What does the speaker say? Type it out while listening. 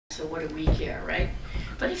so what do we care, right?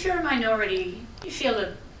 But if you're a minority, you feel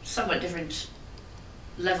a somewhat different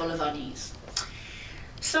level of unease.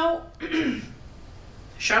 So,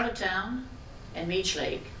 Charlottetown and Meech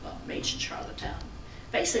Lake, well, Meech and Charlottetown,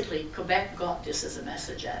 basically Quebec got this as a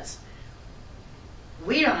message as,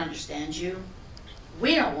 we don't understand you,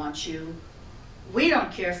 we don't want you, we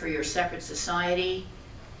don't care for your separate society,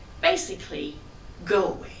 basically, go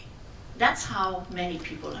away. That's how many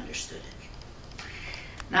people understood it.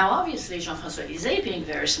 Now obviously Jean-François Lisée, being a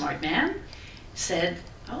very smart man, said,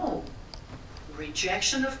 oh,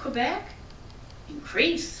 rejection of Quebec,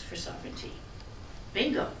 increase for sovereignty.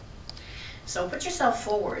 Bingo. So put yourself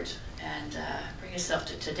forward and bring yourself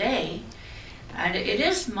to today. And it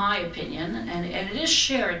is my opinion, and it is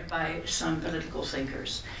shared by some political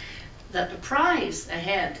thinkers, that the prize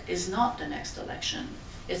ahead is not the next election,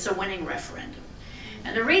 it's a winning referendum.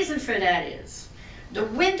 And the reason for that is, the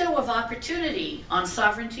window of opportunity on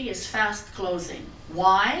sovereignty is fast closing.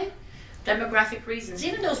 Why? Demographic reasons.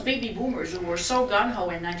 Even those baby boomers who were so gung-ho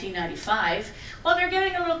in 1995, well, they're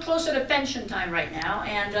getting a little closer to pension time right now,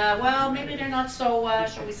 and well, maybe they're not so,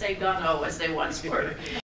 shall we say, gung-ho as they once were.